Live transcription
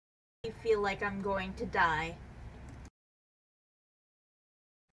really feel like I'm going to die.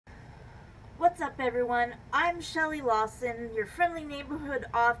 What's up, everyone? I'm Shelly Lawson, your friendly neighborhood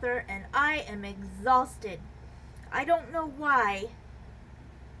author, and I am exhausted. I don't know why.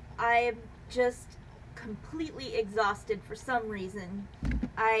 I am just completely exhausted for some reason.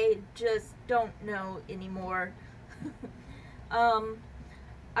 I just don't know anymore.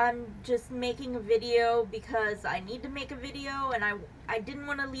 I'm just making a video because I need to make a video, and I didn't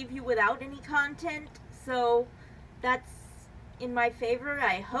want to leave you without any content, so that's in my favor,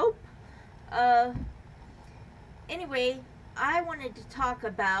 I hope. Anyway, I wanted to talk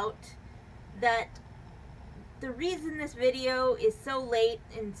about that the reason this video is so late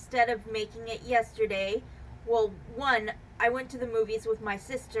instead of making it yesterday, well, one, I went to the movies with my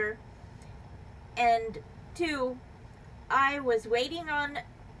sister, and two, I was waiting on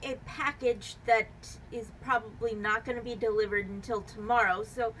a package that is probably not going to be delivered until tomorrow,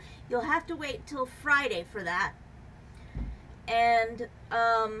 so you'll have to wait till Friday for that. And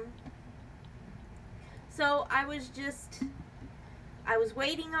so I was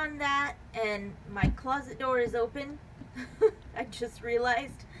waiting on that, and my closet door is open. I just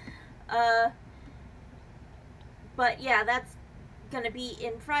realized. But yeah, that's gonna be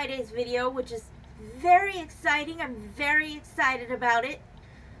in Friday's video, which is very exciting. I'm very excited about it.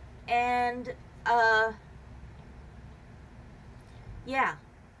 And yeah.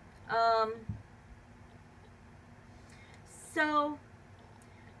 So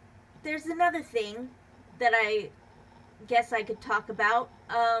there's another thing that I guess I could talk about.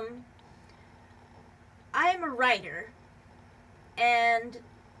 I am a writer, and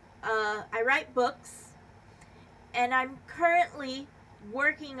I write books, and I'm currently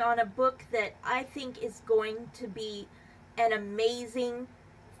working on a book that I think is going to be an amazing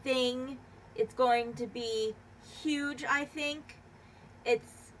thing. It's going to be huge, I think.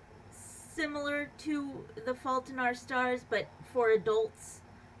 It's similar to The Fault in Our Stars, but for adults,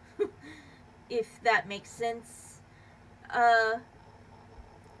 if that makes sense.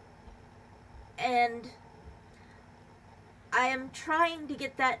 And I am trying to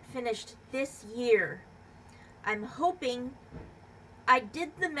get that finished this year. I'm hoping, I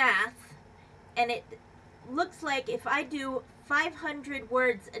did the math, and it looks like if I do 500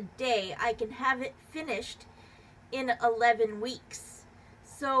 words a day, I can have it finished in 11 weeks.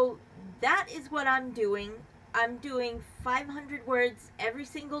 So that is what I'm doing. I'm doing 500 words every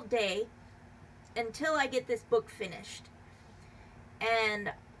single day until I get this book finished.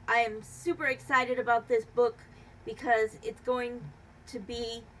 And I am super excited about this book because it's going to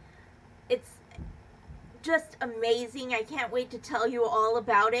be, it's just amazing. I can't wait to tell you all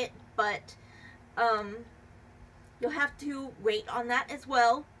about it, but you'll have to wait on that as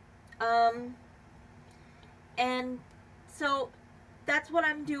well. And so that's what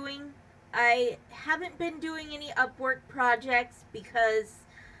I'm doing. I haven't been doing any Upwork projects because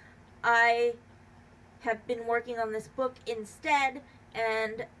I have been working on this book instead,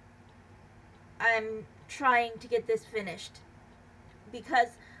 and I'm trying to get this finished because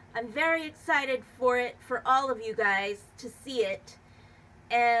I'm very excited for it, for all of you guys to see it.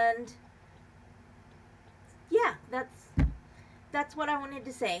 And yeah, that's what I wanted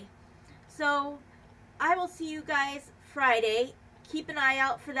to say. So I will see you guys Friday. Keep an eye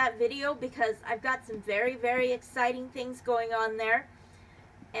out for that video because I've got some very, very exciting things going on there,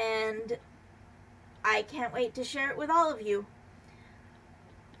 and I can't wait to share it with all of you.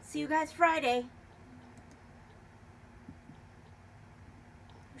 See you guys Friday.